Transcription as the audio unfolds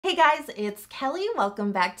Hey guys, it's Kelly.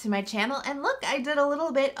 Welcome back to my channel. And look, I did a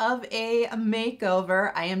little bit of a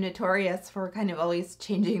makeover. I am notorious for kind of always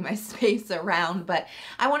changing my space around, but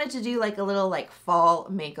I wanted to do like a little like fall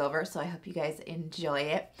makeover, so I hope you guys enjoy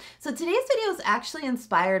it. So today's video is actually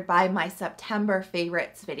inspired by my September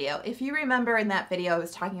favorites video. If you remember in that video, I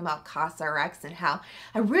was talking about Cosrx and how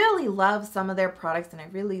I really love some of their products and I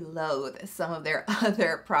really loathe some of their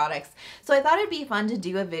other products. So I thought it'd be fun to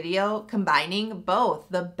do a video combining both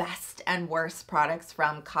the best and worst products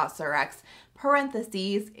from Cosrx,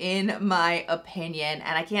 parentheses, in my opinion.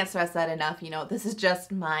 And I can't stress that enough. You know, this is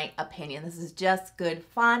just my opinion. This is just good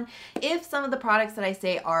fun. If some of the products that I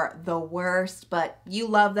say are the worst, but you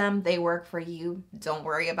love them, they work for you, don't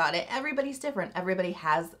worry about it. Everybody's different. Everybody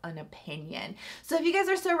has an opinion. So if you guys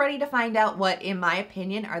are so ready to find out what, in my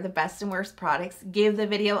opinion, are the best and worst products, give the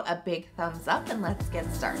video a big thumbs up and let's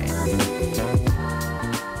get started.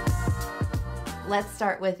 Let's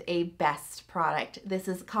start with a best product. This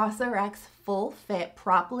is Cosrx Full Fit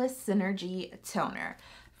Propolis Synergy Toner.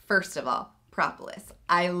 First of all, Propolis,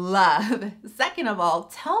 I love. Second of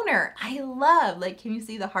all, toner, I love. Like, can you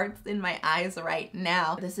see the hearts in my eyes right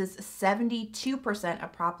now? This is 72%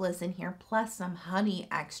 of propolis in here, plus some honey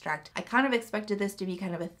extract. I kind of expected this to be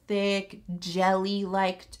kind of a thick,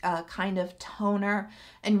 jelly-like kind of toner,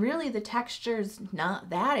 and really the texture is not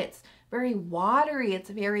that. It's very watery, it's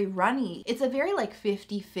very runny. It's a very like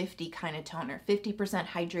 50-50 kind of toner, 50%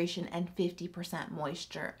 hydration and 50%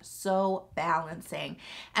 moisture. So balancing.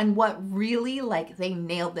 And what really, like, they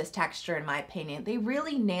nailed this texture in my opinion. They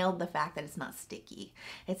really nailed the fact that it's not sticky.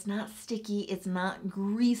 It's not sticky, it's not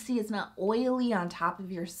greasy, it's not oily on top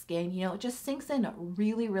of your skin. You know, it just sinks in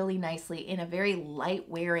really, really nicely in a very light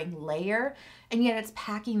wearing layer, and yet it's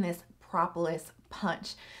packing this propolis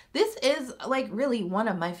punch. This is like really one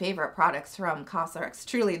of my favorite products from Cosrx,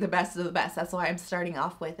 truly the best of the best. That's why I'm starting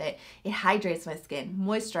off with it. It hydrates my skin,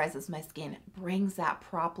 moisturizes my skin, brings that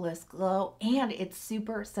propolis glow, and it's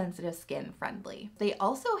super sensitive skin friendly. They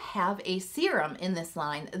also have a serum in this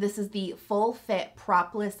line. This is the Full Fit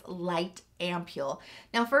Propolis Light Ampoule.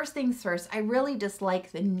 Now, first things first, I really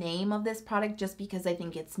dislike the name of this product just because I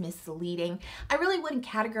think it's misleading. I really wouldn't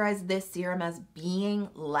categorize this serum as being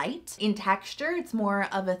light in texture. It's more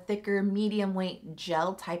of a thicker, medium weight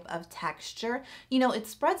gel type of texture. You know, it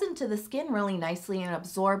spreads into the skin really nicely and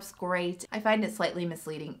absorbs great. I find it slightly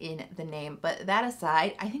misleading in the name, but that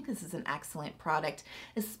aside, I think this is an excellent product,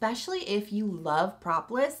 especially if you love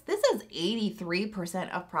propolis. This is 83%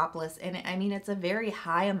 of propolis in it. I mean, it's a very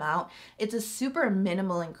high amount. It's a super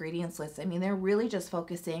minimal ingredients list. I mean, they're really just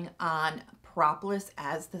focusing on propolis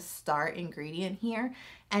as the star ingredient here,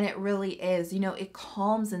 and it really is. You know, it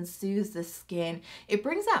calms and soothes the skin. It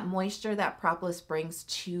brings that moisture that propolis brings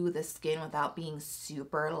to the skin without being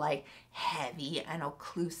super like heavy and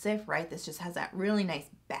occlusive, right? This just has that really nice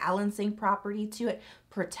balancing property to it,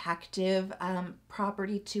 protective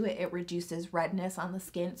property to it. It reduces redness on the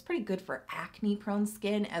skin. It's pretty good for acne prone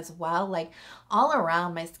skin as well. Like, all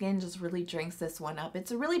around, my skin just really drinks this one up.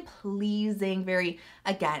 It's a really pleasing, very,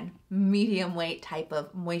 again, medium weight type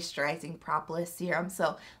of moisturizing propolis serum. So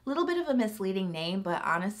a little bit of a misleading name, but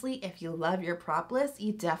honestly, if you love your propolis,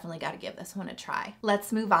 you definitely got to give this one a try.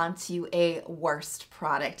 Let's move on to a worst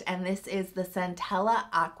product, and this is the Centella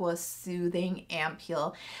Aqua Soothing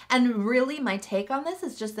Ampoule. And really, my take on this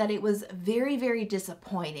is just that it was very, very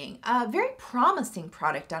disappointing. A very promising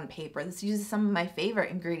product on paper. This uses some of my favorite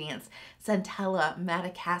ingredients: Centella,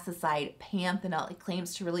 madecassoside, panthenol. It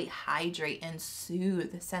claims to really hydrate and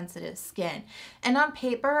soothe sensitive skin. And on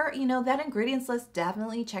paper, you know, that ingredients list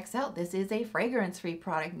definitely checks out. This is a fragrance-free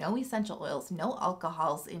product, no essential oils, no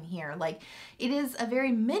alcohols in here. Like, it is a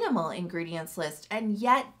very minimal ingredients list, and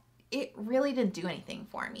yet it really didn't do anything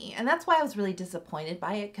for me. And that's why I was really disappointed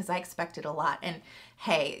by it, because I expected a lot. And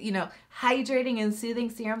hey, you know, hydrating and soothing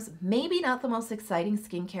serums, maybe not the most exciting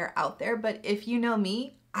skincare out there, but if you know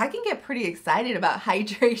me, I can get pretty excited about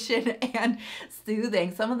hydration and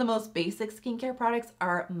soothing. Some of the most basic skincare products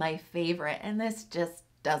are my favorite, and this just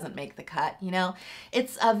doesn't make the cut. You know,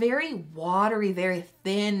 it's a very watery, very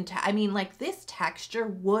thin, I mean, like, this texture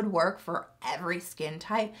would work for every skin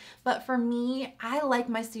type, but for me, I like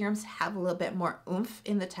my serums to have a little bit more oomph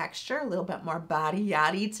in the texture, a little bit more body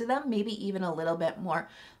yaddy to them, maybe even a little bit more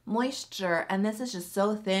moisture, and this is just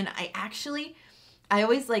so thin. I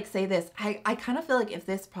always like say this, I kind of feel like if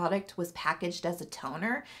this product was packaged as a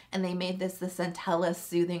toner and they made this the Centella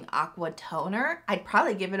Soothing Aqua Toner, I'd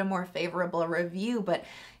probably give it a more favorable review, but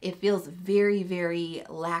it feels very, very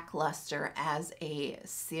lackluster as a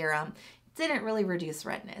serum. didn't really reduce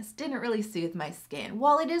redness, didn't really soothe my skin.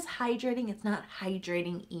 While it is hydrating, it's not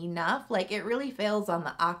hydrating enough. Like, it really fails on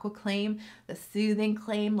the Aqua claim, the soothing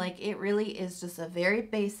claim. Like, it really is just a very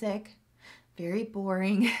basic, very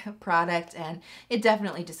boring product, and it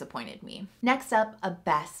definitely disappointed me. Next up, a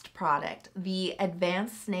best product, the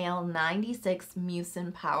Advanced Snail 96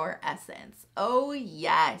 Mucin Power Essence. Oh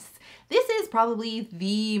yes, this is probably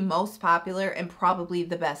the most popular and probably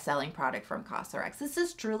the best-selling product from Cosrx. This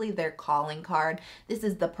is truly their calling card. This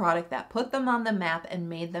is the product that put them on the map and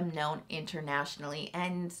made them known internationally,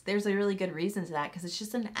 and there's a really good reason to that because it's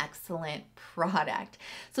just an excellent product.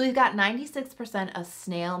 So we've got 96% of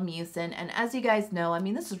snail mucin, and as you guys know, I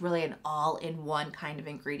mean, this is really an all-in-one kind of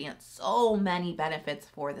ingredient. So many benefits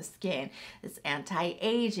for the skin. It's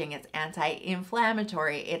anti-aging, it's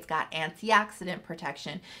anti-inflammatory, it's got antioxidant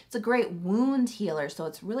protection. It's a great wound healer, so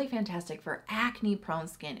it's really fantastic for acne-prone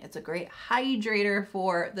skin. It's a great hydrator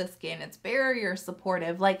for the skin. It's barrier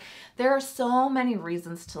supportive. Like, there are so many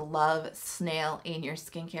reasons to love Snail in your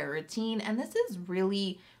skincare routine, and this is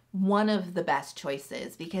really one of the best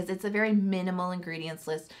choices because it's a very minimal ingredients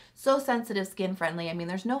list, so sensitive, skin friendly. I mean,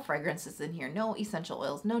 there's no fragrances in here, no essential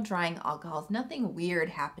oils, no drying alcohols, nothing weird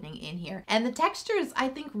happening in here. And the texture is, I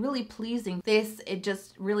think, really pleasing. It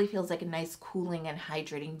just really feels like a nice cooling and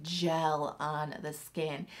hydrating gel on the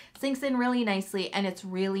skin. Sinks in really nicely, and it's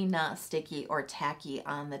really not sticky or tacky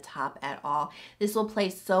on the top at all. This will play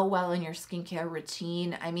so well in your skincare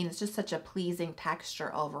routine. I mean, it's just such a pleasing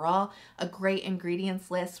texture overall. A great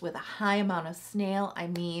ingredients list with a high amount of snail. I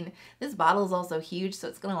mean, this bottle is also huge, so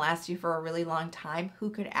it's gonna last you for a really long time. Who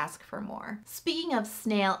could ask for more? Speaking of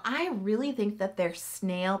Snail, I really think that their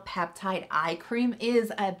Snail Peptide Eye Cream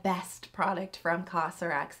is a best product from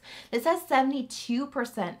Cosrx. This has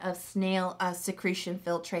 72% of snail secretion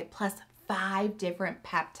filtrate plus 5 different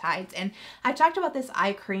peptides, and I've talked about this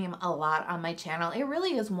eye cream a lot on my channel. It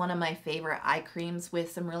really is one of my favorite eye creams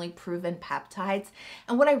with some really proven peptides,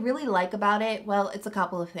 and what I really like about it, well, it's a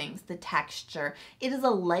couple of things. The texture. It is a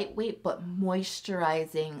lightweight but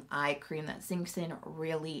moisturizing eye cream that sinks in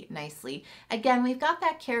really nicely. Again, we've got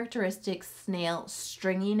that characteristic snail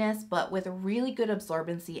stringiness, but with really good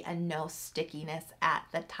absorbency and no stickiness at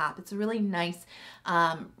the top. It's a really nice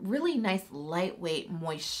lightweight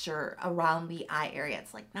moisture around the eye area.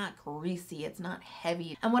 It's like not greasy, it's not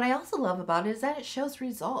heavy. And what I also love about it is that it shows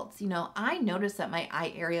results. You know, I noticed that my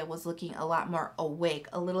eye area was looking a lot more awake,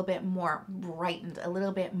 a little bit more brightened, a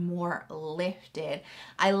little bit more lifted.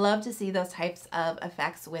 I love to see those types of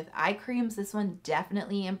effects with eye creams. This one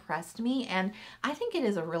definitely impressed me, and I think it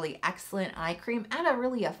is a really excellent eye cream at a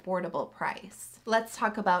really affordable price. Let's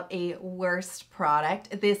talk about a worst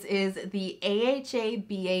product. This is the AHA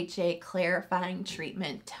BHA Clarifying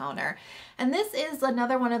Treatment Toner. And this is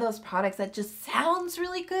another one of those products that just sounds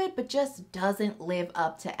really good, but just doesn't live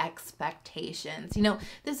up to expectations. You know,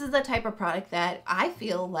 this is the type of product that I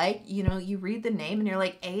feel like, you know, you read the name and you're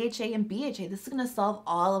like, AHA and BHA, this is gonna solve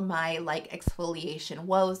all of my like exfoliation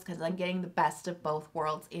woes because I'm getting the best of both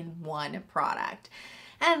worlds in one product.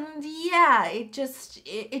 And yeah, it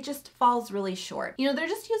just falls really short. You know, they're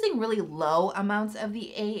just using really low amounts of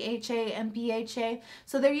the AHA and BHA.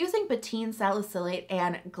 So they're using betaine salicylate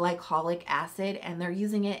and glycolic acid, and they're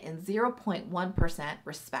using it in 0.1%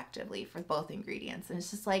 respectively for both ingredients. And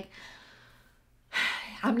it's just like,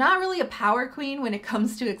 I'm not really a power queen when it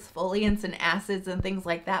comes to exfoliants and acids and things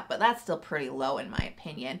like that, but that's still pretty low in my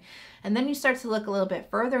opinion. And then you start to look a little bit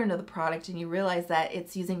further into the product and you realize that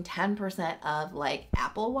it's using 10% of like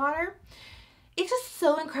apple water. It's just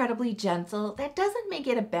so incredibly gentle. That doesn't make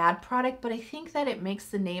it a bad product, but I think that it makes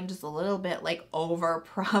the name just a little bit like over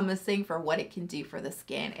promising for what it can do for the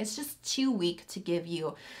skin. It's just too weak to give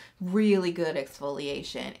you really good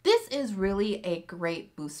exfoliation. This is really a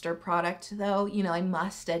great booster product though. You know, I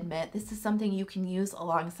must admit, this is something you can use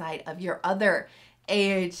alongside of your other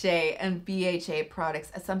AHA and BHA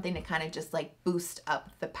products as something to kind of just like boost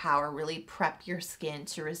up the power, really prep your skin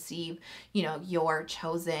to receive, you know, your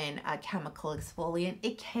chosen chemical exfoliant.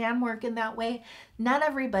 It can work in that way. Not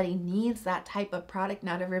everybody needs that type of product.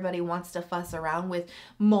 Not everybody wants to fuss around with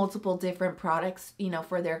multiple different products, you know,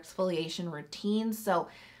 for their exfoliation routine. So,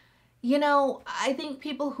 you know, I think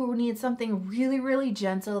people who need something really, really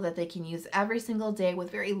gentle that they can use every single day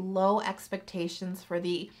with very low expectations for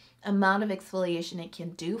the amount of exfoliation it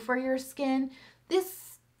can do for your skin,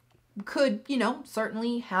 this could, you know,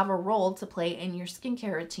 certainly have a role to play in your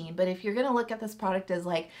skincare routine. But if you're going to look at this product as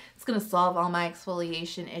like, it's going to solve all my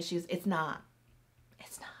exfoliation issues, it's not.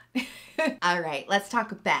 It's not. All right, let's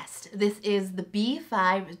talk best. This is the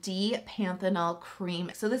B5 D-Panthenol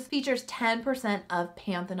cream. So this features 10% of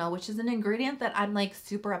panthenol, which is an ingredient that I'm like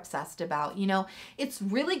super obsessed about. You know, it's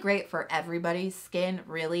really great for everybody's skin,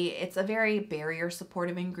 really. It's a very barrier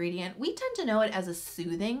supportive ingredient. We tend to know it as a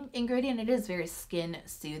soothing ingredient. It is very skin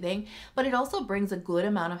soothing, but it also brings a good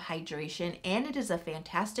amount of hydration, and it is a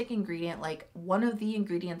fantastic ingredient, like one of the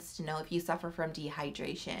ingredients to know if you suffer from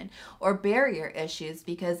dehydration or barrier issues,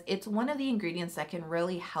 because it's one of the ingredients that can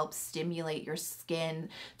really help stimulate your skin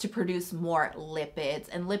to produce more lipids,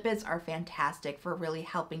 and lipids are fantastic for really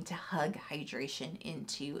helping to hug hydration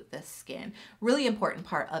into the skin. Really important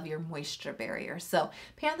part of your moisture barrier. So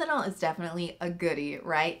panthenol is definitely a goodie,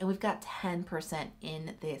 right? And we've got 10%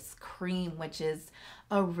 in this cream, which is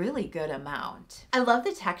a really good amount. I love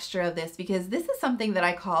the texture of this because this is something that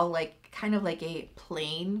I call like kind of like a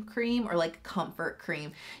plain cream or like comfort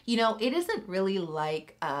cream. You know, it isn't really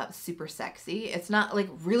like super sexy. It's not like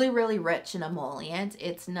really rich in emollient.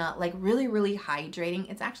 It's not like really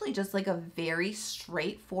hydrating. It's actually just like a very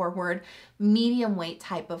straightforward medium weight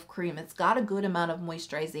type of cream. It's got a good amount of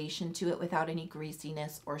moisturization to it without any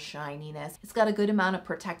greasiness or shininess. It's got a good amount of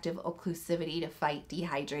protective occlusivity to fight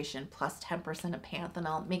dehydration, plus 10% of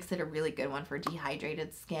panthenol. Makes it a really good one for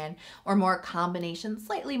dehydrated skin or more combination,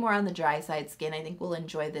 slightly more on the dry side skin. I think we'll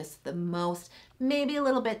enjoy this the most. Maybe a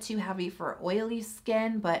little bit too heavy for oily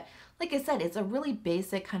skin, but like I said, it's a really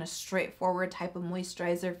basic kind of straightforward type of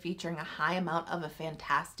moisturizer featuring a high amount of a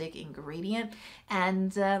fantastic ingredient.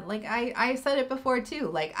 And like I said it before too,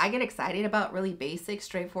 like I get excited about really basic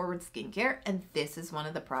straightforward skincare, and this is one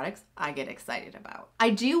of the products I get excited about. I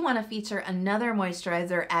do want to feature another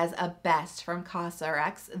moisturizer as a best from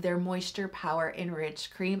Cosrx, their Moisture Power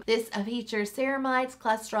Enriched cream. This features ceramides,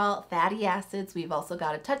 cholesterol, fatty acids. We've also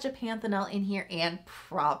got a touch of panthenol in here and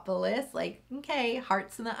propolis. Like, okay,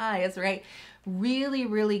 hearts in the eyes, right?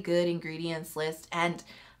 Really good ingredients list. And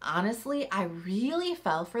honestly, I really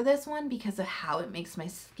fell for this one because of how it makes my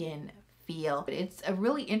skin feel. It's a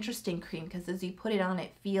really interesting cream because as you put it on,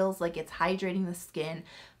 it feels like it's hydrating the skin,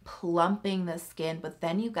 plumping the skin, but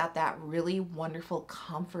then you got that really wonderful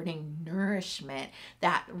comforting nourishment,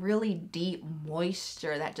 that really deep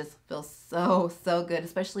moisture that just feels so good,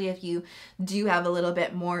 especially if you do have a little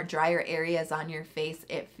bit more drier areas on your face.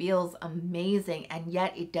 It feels amazing, and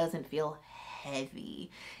yet it doesn't feel heavy.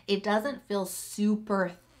 It doesn't feel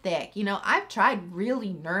super thick. You know, I've tried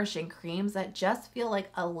really nourishing creams that just feel like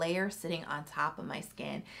a layer sitting on top of my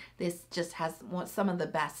skin. This just has some of the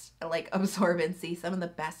best like absorbency, some of the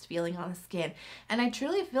best feeling on the skin. And I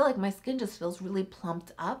truly feel like my skin just feels really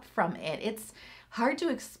plumped up from it. It's hard to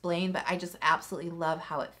explain, but I just absolutely love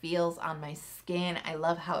how it feels on my skin. I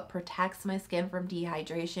love how it protects my skin from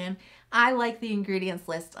dehydration. I like the ingredients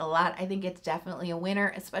list a lot. I think it's definitely a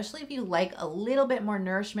winner, especially if you like a little bit more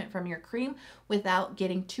nourishment from your cream without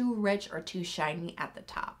getting too rich or too shiny at the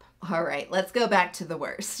top. All right, let's go back to the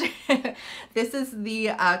worst. This is the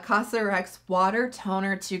Cosrx Water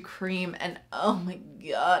Toner to Cream, and oh my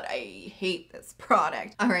god, I hate this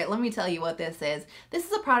product. All right, let me tell you what this is. This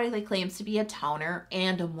is a product that claims to be a toner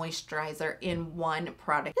and a moisturizer in one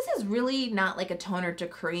product. This is really not like a toner to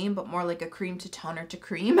cream, but more like a cream to toner to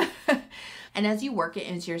cream. And as you work it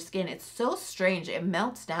into your skin, it's so strange. It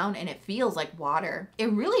melts down and it feels like water.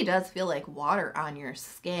 It really does feel like water on your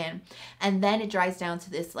skin. And then it dries down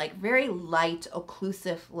to this like very light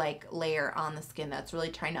occlusive like layer on the skin that's really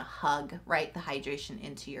trying to hug, right, the hydration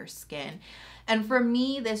into your skin. And for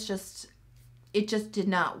me, it just did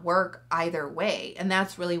not work either way. And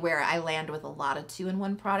that's really where I land with a lot of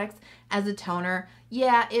 2-in-1 products. As a toner,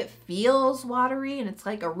 yeah, it feels watery and it's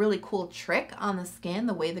like a really cool trick on the skin,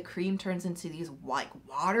 the way the cream turns into these like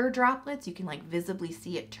water droplets. You can like visibly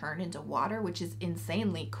see it turn into water, which is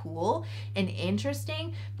insanely cool and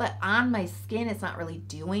interesting. But on my skin, it's not really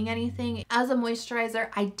doing anything. As a moisturizer,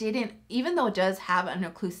 I didn't, even though it does have an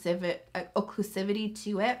occlusivity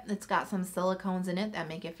to it, it's got some silicones in it that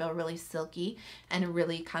make it feel really silky and it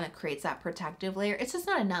really kind of creates that protective layer. It's just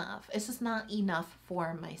not enough. It's just not enough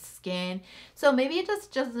for my skin. So maybe it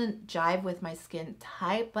just doesn't jive with my skin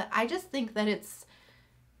type, but I just think that it's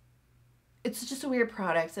just a weird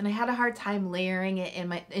product, and I had a hard time layering it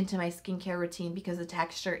into my skincare routine because the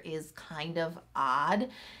texture is kind of odd.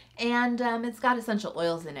 And it's got essential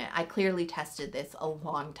oils in it. I clearly tested this a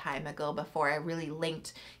long time ago before I really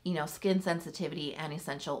linked, you know, skin sensitivity and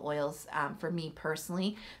essential oils for me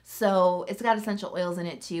personally. So it's got essential oils in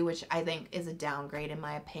it too, which I think is a downgrade in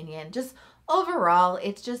my opinion. Just overall,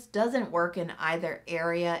 it just doesn't work in either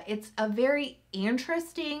area. It's a very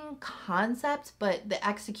interesting concept, but the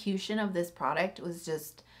execution of this product was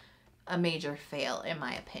just a major fail in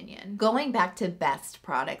my opinion. Going back to best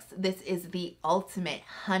products, this is the Ultimate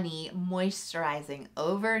Honey Moisturizing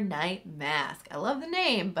Overnight Mask. I love the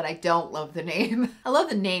name, but I don't love the name. I love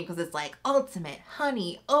the name because it's like Ultimate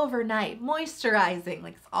Honey Overnight Moisturizing.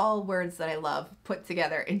 Like, it's all words that I love put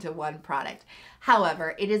together into one product.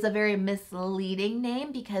 However, it is a very misleading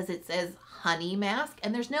name because it says honey mask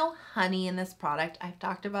and there's no honey in this product. I've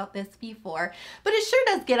talked about this before, but it sure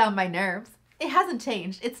does get on my nerves. It hasn't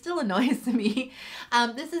changed. It still annoys me.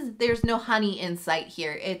 There's no honey in sight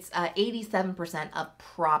here. It's 87% of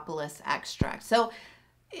propolis extract. So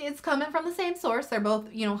it's coming from the same source. They're both,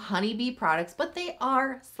 you know, honeybee products, but they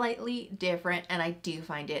are slightly different, and I do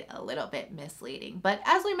find it a little bit misleading. But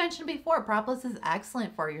as we mentioned before, propolis is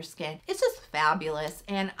excellent for your skin. It's just fabulous,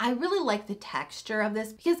 and I really like the texture of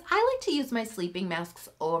this because I like to use my sleeping masks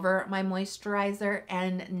over my moisturizer,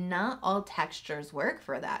 and not all textures work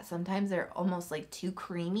for that. Sometimes they're almost like too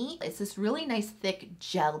creamy. It's this really nice thick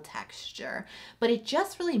gel texture, but it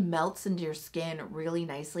just really melts into your skin really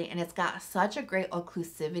nicely, and it's got such a great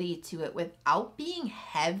occlusivity to it without being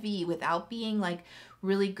heavy, without being like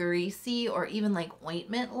really greasy or even like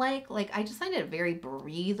ointment like I just find it very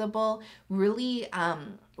breathable, really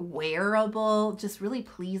wearable, just really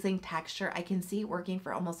pleasing texture. I can see it working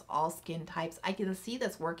for almost all skin types. I can see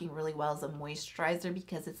this working really well as a moisturizer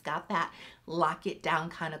because it's got that lock it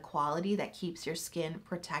down kind of quality that keeps your skin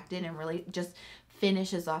protected and really just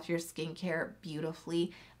finishes off your skincare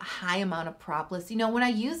beautifully. A high amount of propolis. You know, when I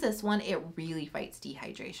use this one, it really fights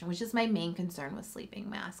dehydration, which is my main concern with sleeping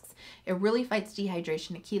masks. It really fights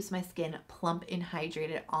dehydration. It keeps my skin plump and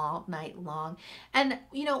hydrated all night long. And,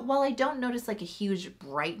 you know, while I don't notice like a huge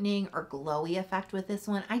brightening or glowy effect with this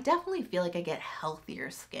one, I definitely feel like I get healthier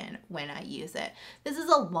skin when I use it. This is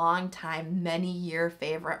a long time, many year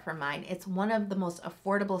favorite for mine. It's one of the most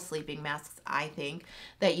affordable sleeping masks, I think,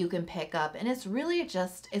 that you can pick up. And it's really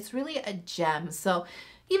a gem. So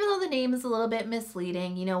even though the name is a little bit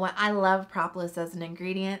misleading, you know what? I love propolis as an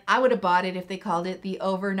ingredient. I would have bought it if they called it the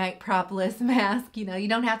overnight propolis mask. You know, you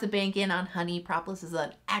don't have to bank in on honey. Propolis is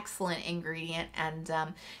an excellent ingredient. And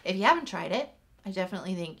if you haven't tried it, I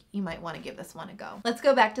definitely think you might want to give this one a go. Let's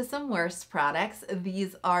go back to some worst products.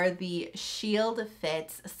 These are the Shield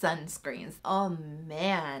Fits sunscreens. Oh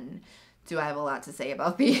man, do I have a lot to say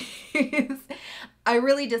about these. I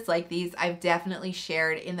really dislike these. I've definitely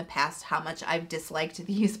shared in the past how much I've disliked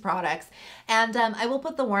these products. And I will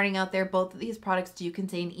put the warning out there, both of these products do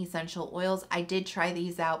contain essential oils. I did try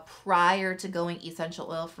these out prior to going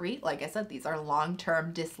essential oil free. Like I said, these are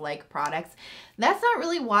long-term dislike products. That's not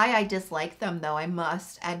really why I dislike them though, I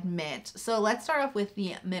must admit. So let's start off with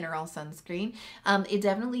the mineral sunscreen. It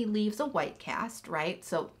definitely leaves a white cast, right?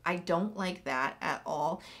 So I don't like that at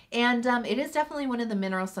all. And it is definitely one of the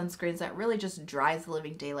mineral sunscreens that really just dries the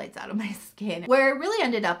living daylights out of my skin. Where I really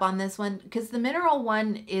ended up on this one, because the mineral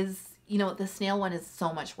one is, you know, the Snail one is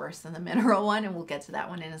so much worse than the mineral one, and we'll get to that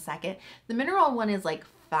one in a second. The mineral one is like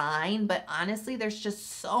fine, but honestly, there's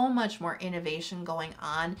just so much more innovation going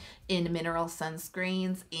on in mineral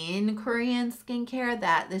sunscreens in Korean skincare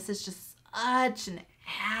that this is just such an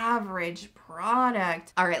average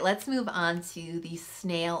product. All right, let's move on to the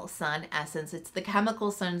Snail Sun Essence. It's the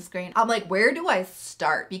chemical sunscreen. I'm like, where do I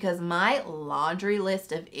start? Because my laundry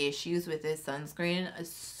list of issues with this sunscreen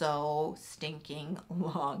is so stinking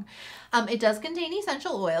long. It does contain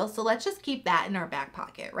essential oils, so let's just keep that in our back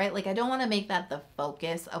pocket, right? Like, I don't want to make that the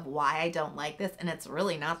focus of why I don't like this, and it's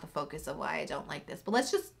really not the focus of why I don't like this, but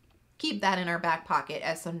let's just keep that in our back pocket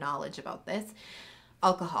as some knowledge about this.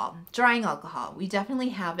 Alcohol, drying alcohol. We definitely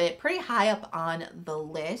have it pretty high up on the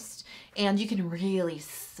list, and you can really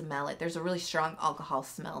smell it. There's a really strong alcohol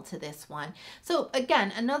smell to this one. So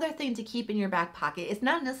again, another thing to keep in your back pocket. It's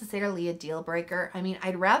not necessarily a deal breaker. I mean,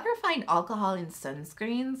 I'd rather find alcohol in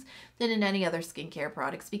sunscreens than in any other skincare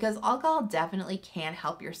products, because alcohol definitely can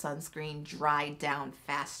help your sunscreen dry down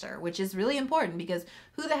faster, which is really important because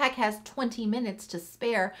who the heck has 20 minutes to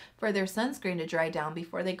spare for their sunscreen to dry down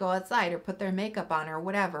before they go outside or put their makeup on or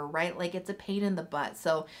whatever, right? Like, it's a pain in the butt.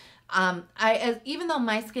 So even though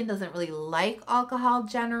my skin doesn't really like alcohol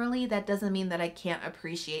generally, that doesn't mean that I can't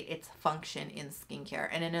appreciate its function in skincare.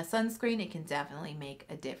 And in a sunscreen, it can definitely make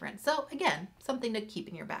a difference. So again, something to keep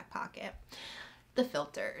in your back pocket. The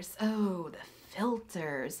filters. Oh, the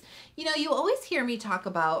filters. You know, you always hear me talk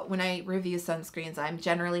about, when I review sunscreens, I'm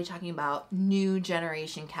generally talking about new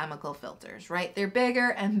generation chemical filters, right? They're bigger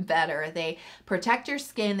and better. They protect your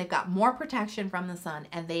skin. They've got more protection from the sun,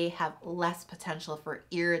 and they have less potential for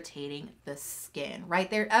irritating the skin,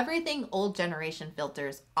 right? They're everything old generation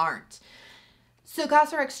filters aren't. So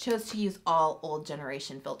Cosrx chose to use all old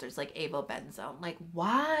generation filters like avobenzone. Like,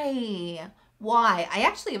 why? Why? I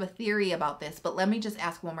actually have a theory about this, but let me just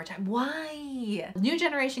ask one more time. Why? New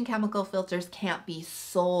generation chemical filters can't be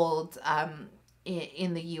sold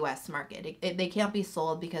in the US market. They can't be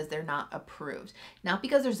sold because they're not approved. Not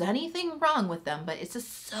because there's anything wrong with them, but it's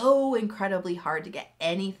just so incredibly hard to get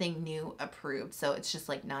anything new approved. So it's just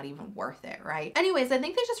like not even worth it, right? Anyways, I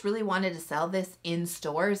think they just really wanted to sell this in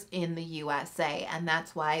stores in the USA, and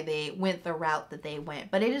that's why they went the route that they went.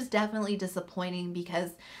 But it is definitely disappointing because,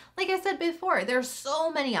 like I said before, there's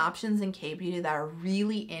so many options in K-beauty that are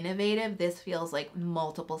really innovative. This feels like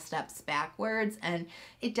multiple steps backwards, and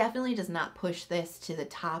it definitely does not push this to the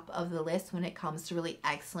top of the list when it comes to really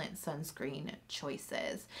excellent sunscreen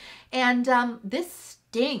choices. And this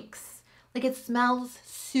stinks. Like, it smells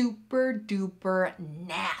super duper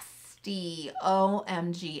nasty.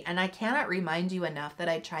 OMG. And I cannot remind you enough that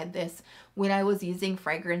I tried this when I was using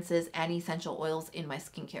fragrances and essential oils in my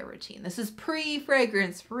skincare routine. This is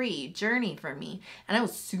pre-fragrance free journey for me, and I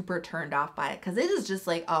was super turned off by it because it is just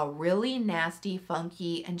like a really nasty,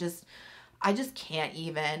 funky, and just, I just can't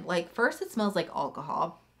even. Like, first it smells like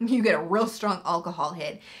alcohol. You get a real strong alcohol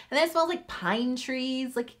hit. And then it smells like pine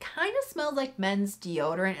trees. Like, it kind of smells like men's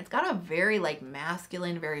deodorant. It's got a very like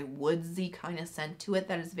masculine, very woodsy kind of scent to it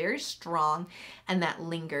that is very strong and that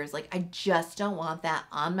lingers. Like, I just don't want that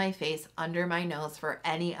on my face, under my nose for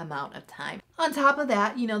any amount of time. On top of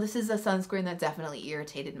that, you know, this is a sunscreen that definitely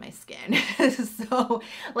irritated my skin. So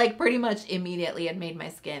like pretty much immediately it made my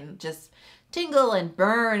skin just tingle and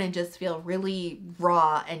burn and just feel really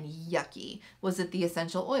raw and yucky. Was it the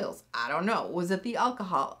essential oils? I don't know. Was it the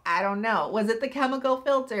alcohol? I don't know. Was it the chemical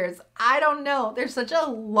filters? I don't know. There's such a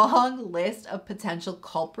long list of potential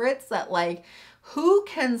culprits that, like, who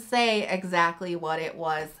can say exactly what it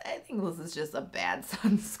was? I think this is just a bad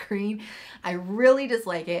sunscreen. I really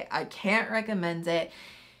dislike it. I can't recommend it.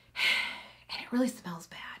 And it really smells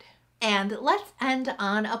bad. And let's end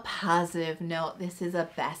on a positive note. This is a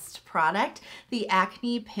best product, the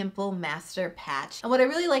Acne Pimple Master Patch. And what I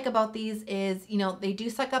really like about these is, you know, they do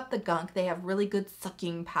suck up the gunk. They have really good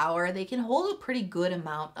sucking power. They can hold a pretty good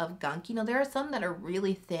amount of gunk. You know, there are some that are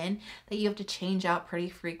really thin that you have to change out pretty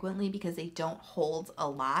frequently because they don't hold a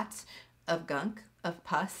lot of gunk, of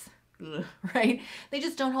pus. Right? They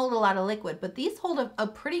just don't hold a lot of liquid, but these hold a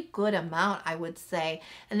pretty good amount, I would say,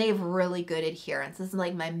 and they have really good adherence. This is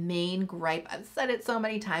like my main gripe. I've said it so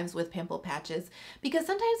many times with pimple patches because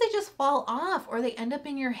sometimes they just fall off or they end up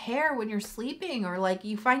in your hair when you're sleeping, or like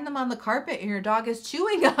you find them on the carpet and your dog is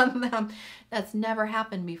chewing on them. That's never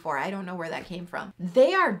happened before. I don't know where that came from.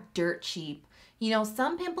 They are dirt cheap. You know,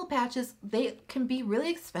 some pimple patches, they can be really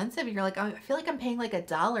expensive. You're like, oh, I feel like I'm paying like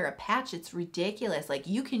 $1 a patch. It's ridiculous. Like,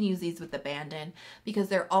 you can use these with abandon because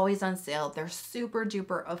they're always on sale. They're super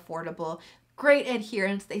duper affordable. Great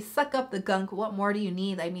adherence. They suck up the gunk. What more do you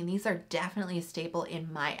need? I mean, these are definitely a staple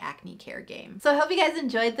in my acne care game. So I hope you guys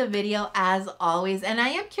enjoyed the video as always. And I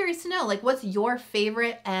am curious to know, like, what's your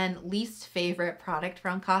favorite and least favorite product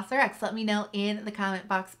from Cosrx? Let me know in the comment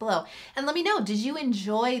box below. And let me know, did you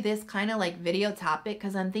enjoy this kind of like video topic?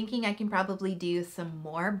 Because I'm thinking I can probably do some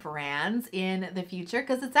more brands in the future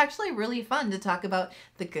because it's actually really fun to talk about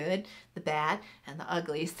the good, the bad, and the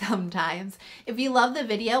ugly sometimes. If you love the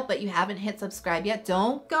video but you haven't hit subscribe yet,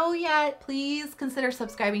 don't go yet. Please consider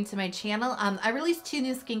subscribing to my channel. I release 2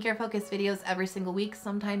 new skincare focused videos every single week,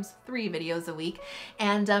 sometimes 3 videos a week,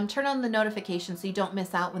 and turn on the notifications so you don't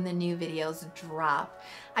miss out when the new videos drop.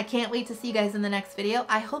 I can't wait to see you guys in the next video.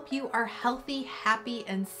 I hope you are healthy, happy,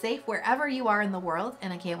 and safe wherever you are in the world,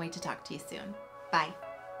 and I can't wait to talk to you soon. Bye.